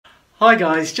Hi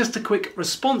guys, just a quick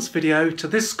response video to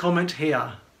this comment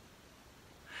here.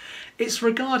 It's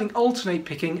regarding alternate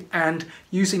picking and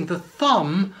using the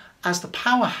thumb as the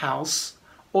powerhouse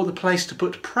or the place to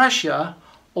put pressure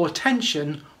or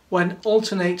tension when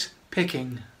alternate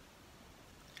picking.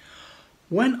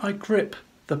 When I grip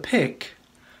the pick,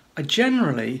 I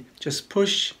generally just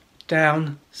push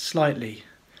down slightly,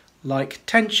 like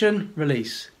tension,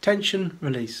 release, tension,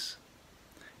 release.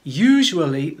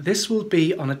 Usually this will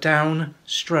be on a down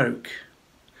stroke.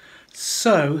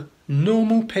 So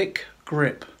normal pick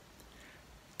grip.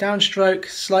 Downstroke,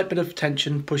 slight bit of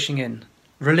tension pushing in.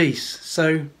 Release.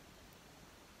 So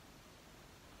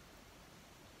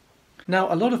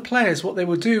now a lot of players, what they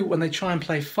will do when they try and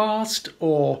play fast,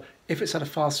 or if it's at a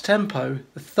fast tempo,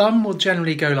 the thumb will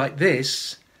generally go like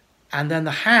this and then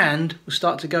the hand will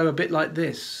start to go a bit like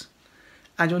this.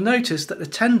 And you'll notice that the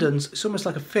tendons, it's almost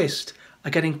like a fist, are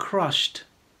getting crushed.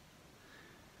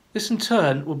 This in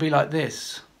turn will be like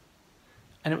this,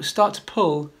 and it will start to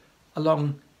pull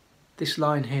along this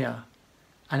line here,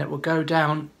 and it will go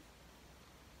down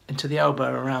into the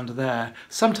elbow around there,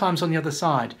 sometimes on the other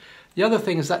side. The other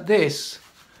thing is that this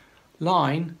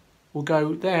line will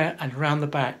go there and around the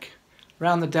back,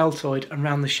 around the deltoid and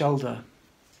around the shoulder.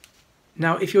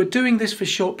 Now if you're doing this for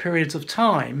short periods of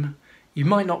time, you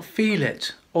might not feel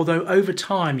it, although over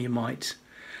time you might.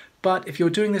 But if you're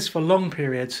doing this for long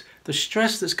periods, the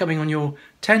stress that's coming on your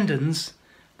tendons,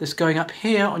 that's going up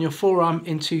here on your forearm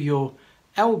into your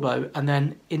elbow and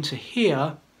then into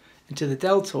here, into the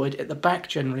deltoid, at the back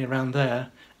generally around there,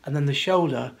 and then the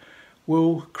shoulder,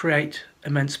 will create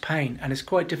immense pain, and it's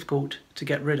quite difficult to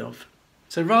get rid of.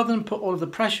 So rather than put all of the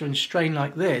pressure and strain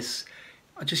like this,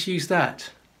 I just use that.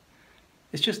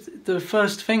 It's just the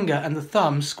first finger and the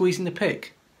thumb squeezing the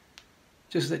pick,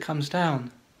 just as it comes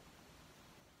down.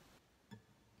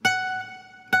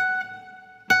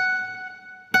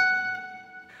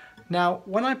 Now,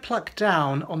 when I pluck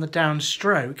down on the down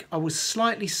stroke, I will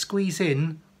slightly squeeze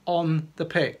in on the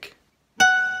pick.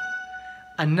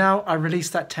 And now I release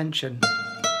that tension.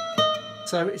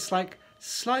 So it's like a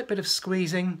slight bit of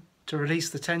squeezing to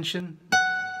release the tension,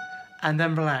 and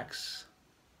then relax.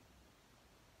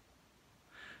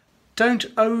 Don't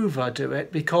overdo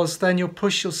it, because then you'll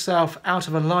push yourself out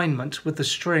of alignment with the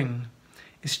string.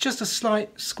 It's just a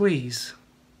slight squeeze.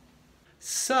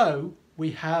 So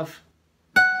we have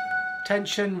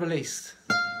tension, release.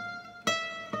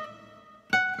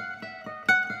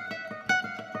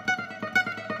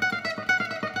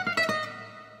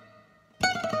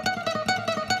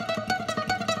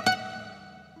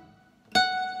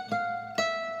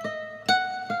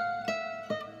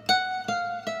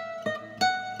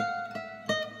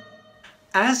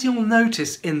 As you'll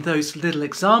notice in those little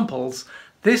examples,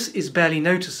 this is barely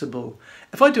noticeable.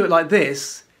 If I do it like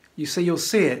this, you'll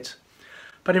see it.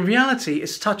 But in reality,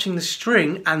 it's touching the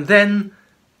string, and then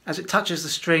as it touches the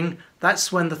string,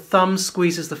 that's when the thumb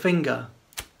squeezes the finger.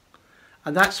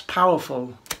 And that's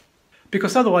powerful.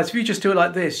 Because otherwise, if you just do it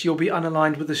like this, you'll be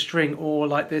unaligned with the string, or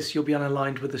like this, you'll be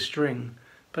unaligned with the string.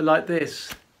 But like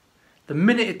this, the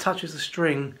minute it touches the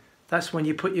string, that's when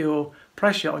you put your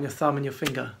pressure on your thumb and your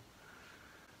finger.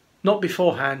 Not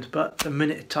beforehand, but the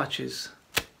minute it touches.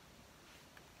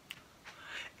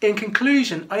 In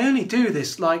conclusion, I only do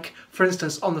this, like, for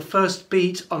instance, on the first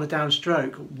beat on a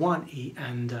downstroke, 1E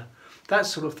and that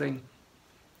sort of thing.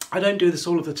 I don't do this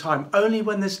all of the time, only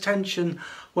when there's tension,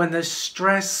 when there's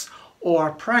stress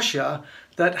or pressure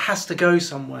that has to go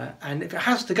somewhere. And if it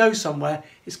has to go somewhere,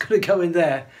 it's going to go in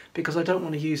there, because I don't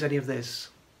want to use any of this.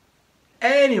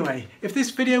 Anyway, if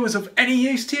this video was of any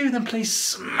use to you, then please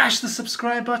smash the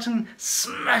subscribe button,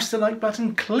 smash the like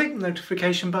button, click the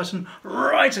notification button,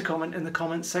 write a comment in the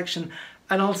comments section,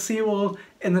 and I'll see you all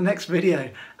in the next video.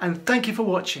 And thank you for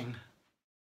watching.